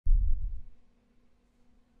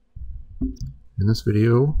In this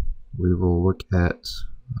video, we will look at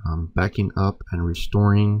backing up and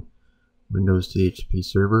restoring Windows DHCP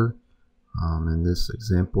server. In this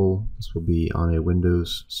example, this will be on a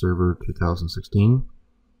Windows Server 2016.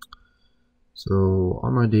 So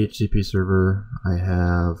on my DHCP server, I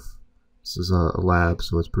have, this is a lab,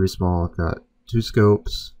 so it's pretty small. I've got 2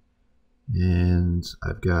 scopes, and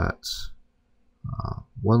I've got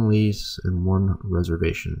 1 lease and 1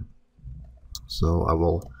 reservation. So I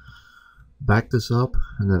will back this up,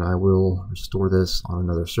 and then I will restore this on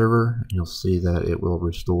another server, and you'll see that it will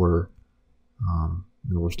restore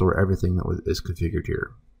everything that is configured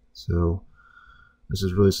here. So this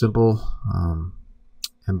is really simple,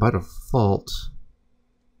 and by default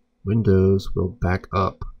Windows will back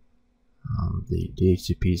up the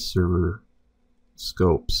DHCP server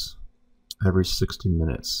scopes every 60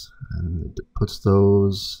 minutes, and it puts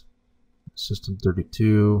those system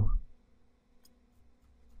 32.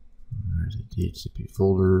 There's a DHCP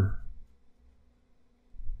folder.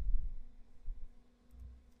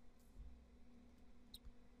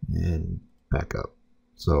 And back up.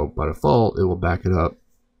 So by default, it will back it up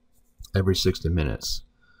every 60 minutes.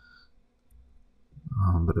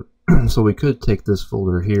 So we could take this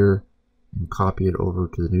folder here and copy it over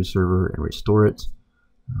to the new server and restore it.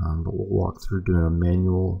 But we'll walk through doing a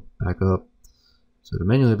manual backup. So to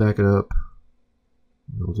manually back it up,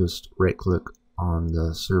 we'll just right-click on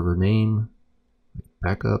the server name,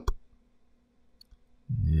 backup,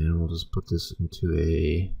 and we'll just put this into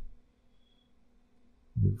a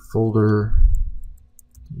new folder,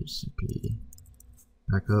 DHCP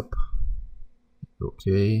backup.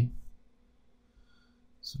 Okay.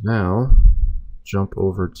 So now jump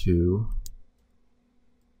over to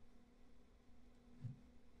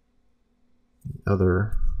the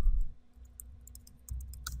other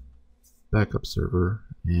backup server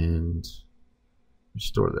and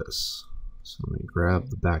restore this. So let me grab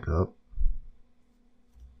the backup.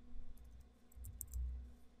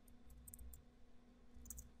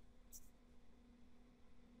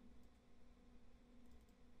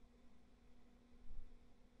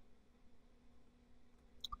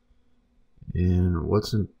 And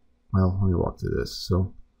what's in, well, let me walk through this.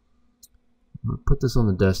 So I'm going to put this on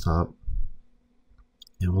the desktop,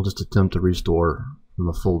 and we'll just attempt to restore from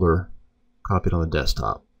the folder copied on the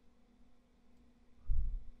desktop.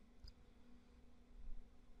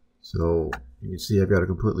 So you can see I've got a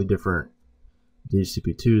completely different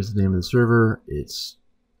DHCP2 is the name of the server. It's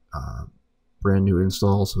brand new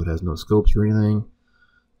install, so it has no scopes or anything.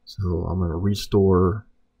 So I'm going to restore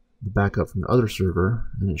the backup from the other server,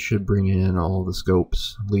 and it should bring in all the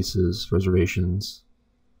scopes, leases, reservations.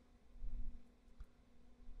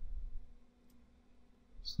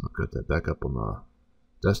 So I'll get that back up on the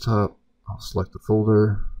desktop. I'll select the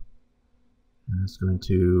folder, and it's going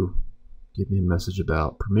to give me a message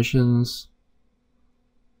about permissions.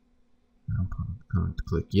 I'm going to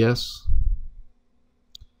click yes.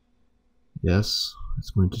 Yes,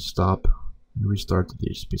 it's going to stop and restart the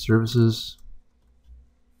DHCP services.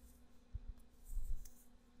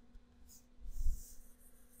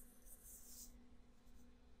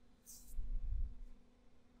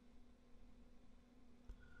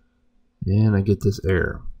 And I get this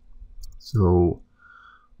error. So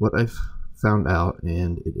what I've found out,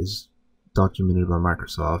 and it is documented by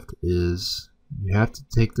Microsoft, is you have to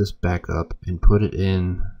take this backup and put it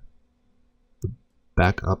in the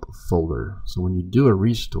backup folder. So when you do a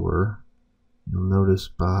restore, you'll notice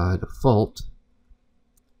by default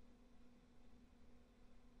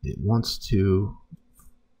it wants to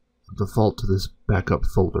default to this backup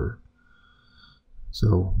folder.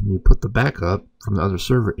 So when you put the backup from the other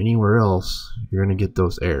server anywhere else, you're going to get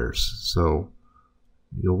those errors. So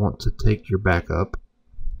you'll want to take your backup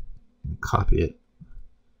and copy it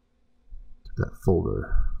to that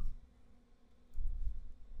folder.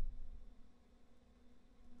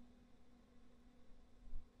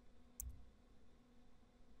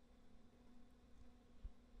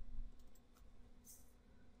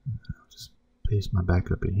 I'll just paste my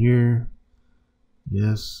backup in here.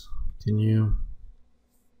 Yes, continue.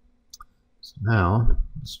 So now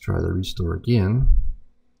let's try the restore again.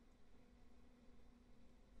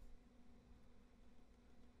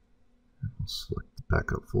 We'll select the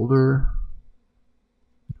backup folder.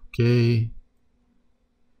 Okay.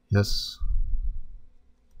 Yes.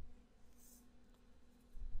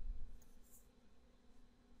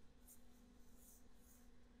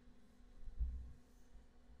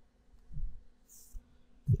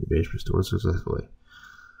 Database restored successfully.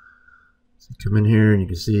 So you come in here and you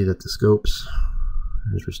can see that the scopes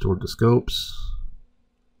has restored the scopes.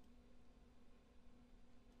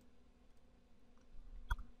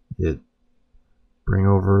 It bring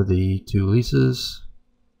over the 2 leases,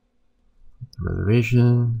 the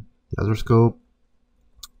reservation, the other scope.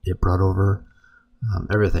 It brought over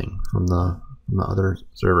everything from the other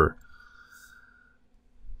server.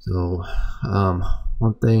 So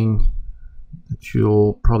one thing that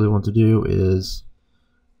you'll probably want to do is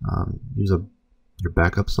use your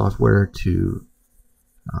backup software to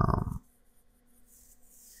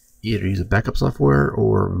either use a backup software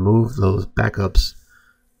or move those backups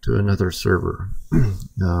to another server.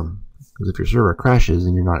 Because if your server crashes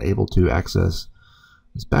and you're not able to access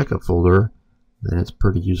this backup folder, then it's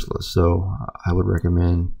pretty useless. So I would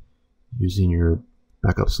recommend using your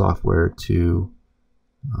backup software to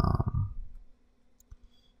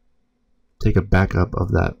take a backup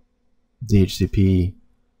of that DHCP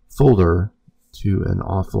folder to an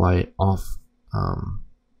off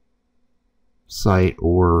site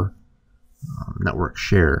or network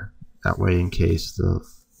share. That way, in case the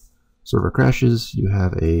server crashes, you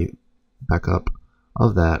have a backup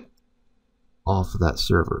of that off of that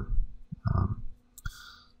server.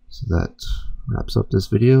 So that wraps up this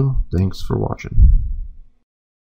video. Thanks for watching.